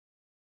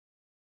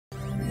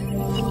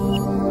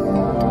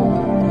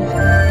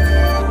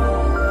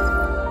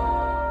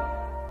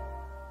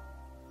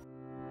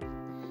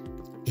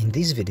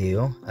this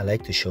video, I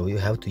like to show you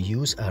how to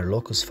use our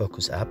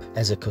LocusFocus app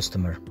as a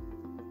customer.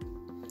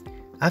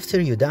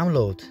 After you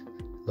download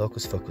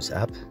LocusFocus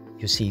app,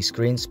 you see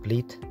screen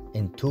split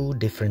in two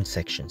different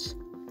sections.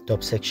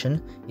 Top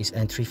section is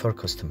entry for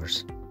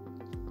customers.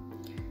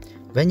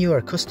 When you are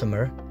a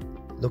customer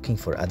looking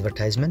for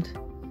advertisement,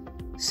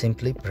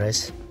 simply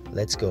press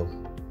Let's Go.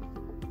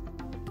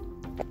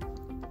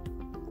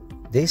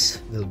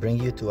 This will bring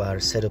you to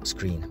our setup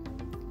screen.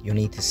 You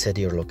need to set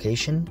your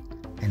location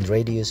and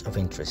radius of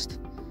interest.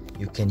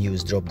 You can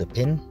use drop the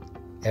pin,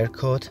 air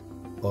code,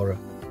 or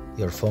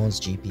your phone's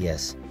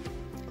GPS.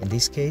 In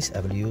this case,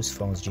 I will use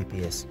phone's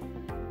GPS.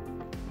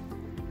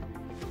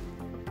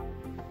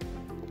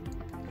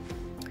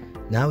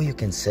 Now you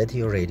can set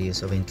your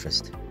radius of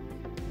interest.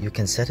 You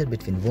can set it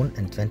between 1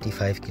 and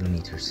 25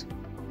 kilometers.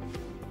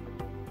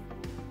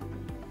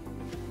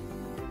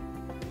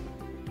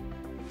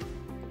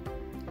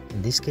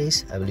 In this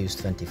case, I will use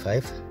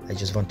 25. I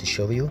just want to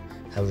show you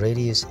how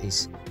radius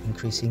is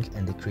increasing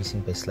and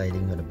decreasing by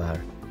sliding on the bar.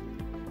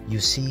 You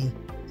see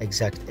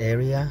exact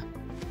area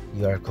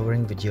you are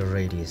covering with your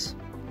radius.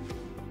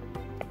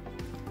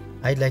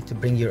 I'd like to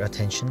bring your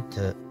attention to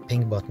the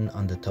pink button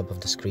on the top of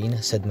the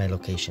screen, Set My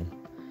Location.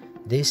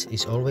 This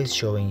is always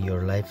showing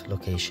your live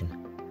location.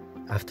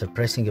 After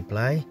pressing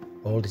apply,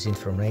 all this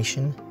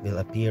information will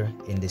appear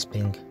in this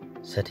pink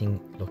Setting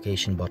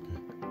Location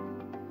button.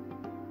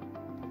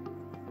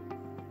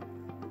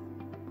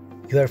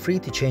 You are free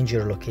to change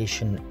your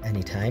location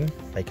anytime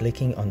by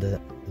clicking on the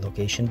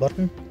location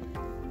button,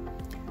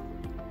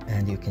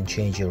 and you can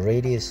change your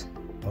radius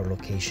or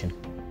location.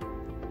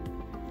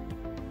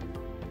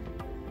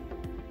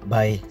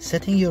 By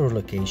setting your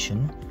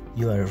location,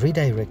 you are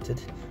redirected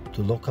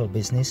to local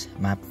business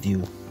map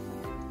view.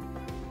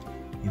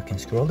 You can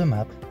scroll the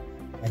map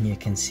and you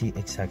can see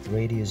exact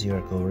radius you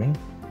are covering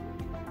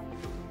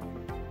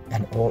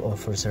and all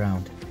offers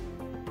around.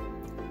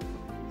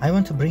 I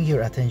want to bring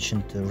your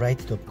attention to the right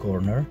top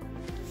corner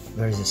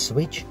where is a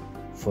switch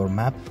for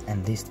map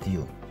and list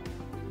view.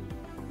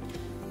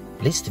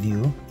 List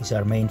view is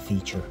our main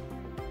feature.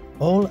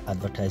 All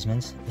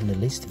advertisements in the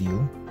list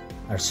view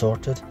are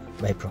sorted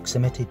by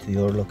proximity to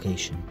your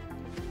location.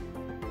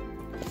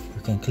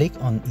 You can click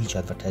on each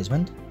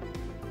advertisement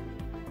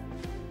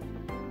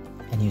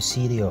and you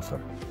see the offer.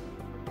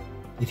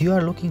 If you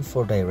are looking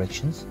for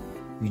directions,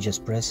 you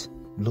just press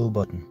blue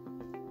button.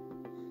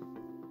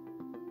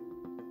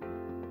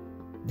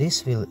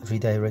 This will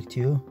redirect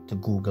you to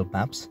Google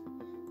Maps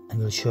and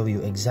will show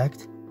you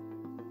exact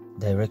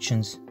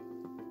directions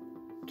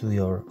to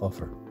your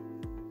offer.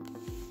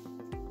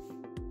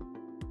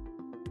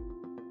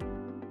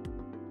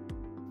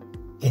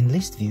 In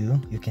list view,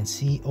 you can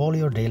see all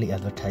your daily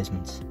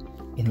advertisements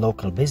in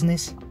local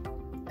business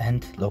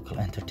and local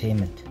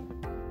entertainment.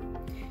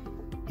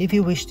 If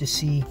you wish to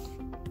see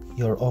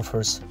your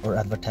offers or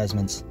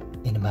advertisements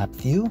in map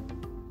view,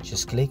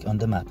 just click on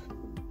the map.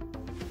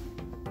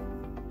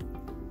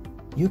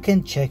 You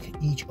can check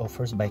each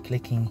offers by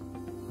clicking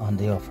on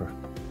the offer.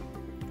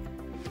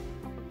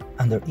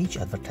 Under each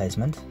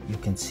advertisement, you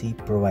can see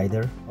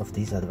provider of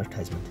this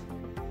advertisement.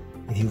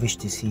 If you wish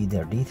to see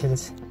their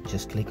details,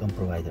 just click on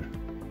provider.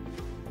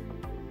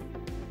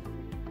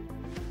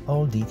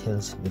 All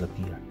details will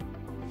appear.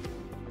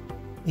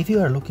 If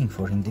you are looking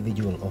for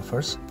individual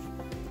offers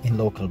in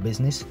local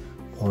business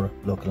or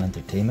local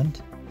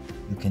entertainment,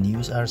 you can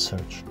use our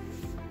search.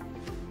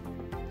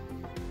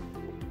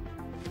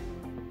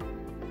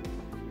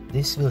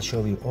 This will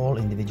show you all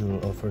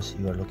individual offers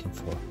you are looking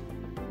for.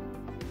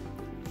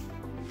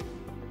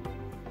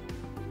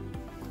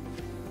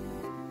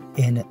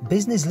 In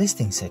business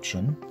listing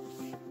section,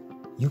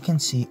 you can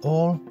see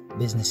all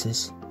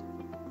businesses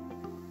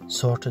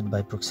sorted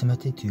by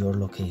proximity to your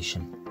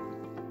location.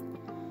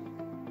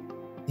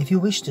 If you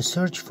wish to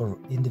search for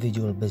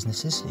individual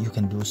businesses, you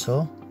can do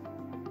so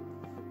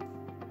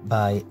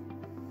by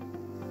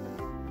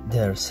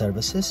their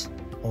services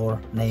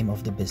or name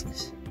of the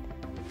business.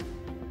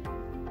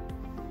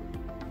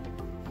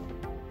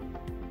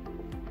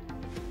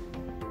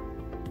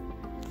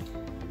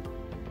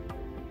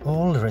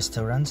 All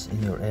restaurants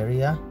in your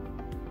area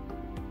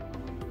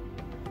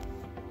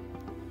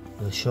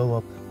will show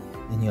up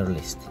in your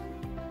list.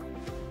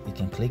 You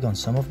can click on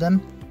some of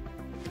them.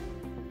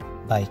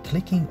 By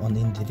clicking on the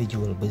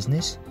individual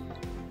business,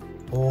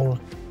 all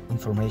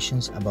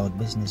information about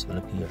business will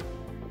appear.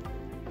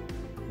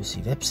 You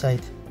see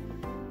website,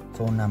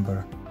 phone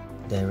number,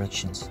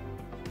 directions,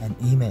 and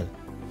email.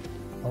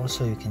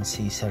 Also, you can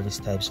see service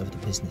types of the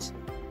business.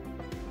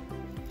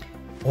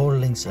 All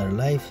links are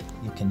live.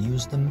 You can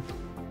use them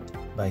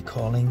by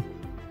calling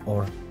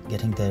or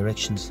getting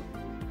directions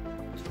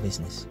to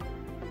business.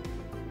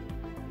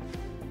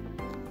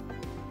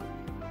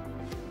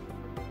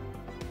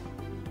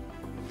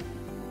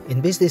 In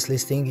business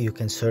listing, you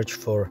can search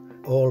for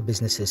all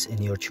businesses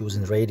in your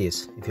chosen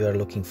radius. If you are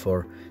looking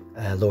for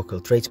a local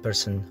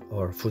tradesperson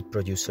or food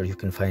producer, you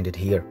can find it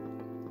here.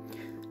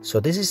 So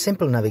this is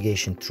simple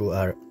navigation through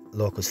our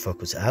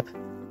LocusFocus app.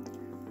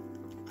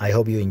 I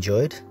hope you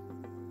enjoyed.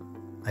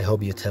 I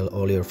hope you tell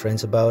all your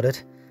friends about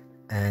it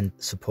and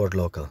support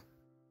local.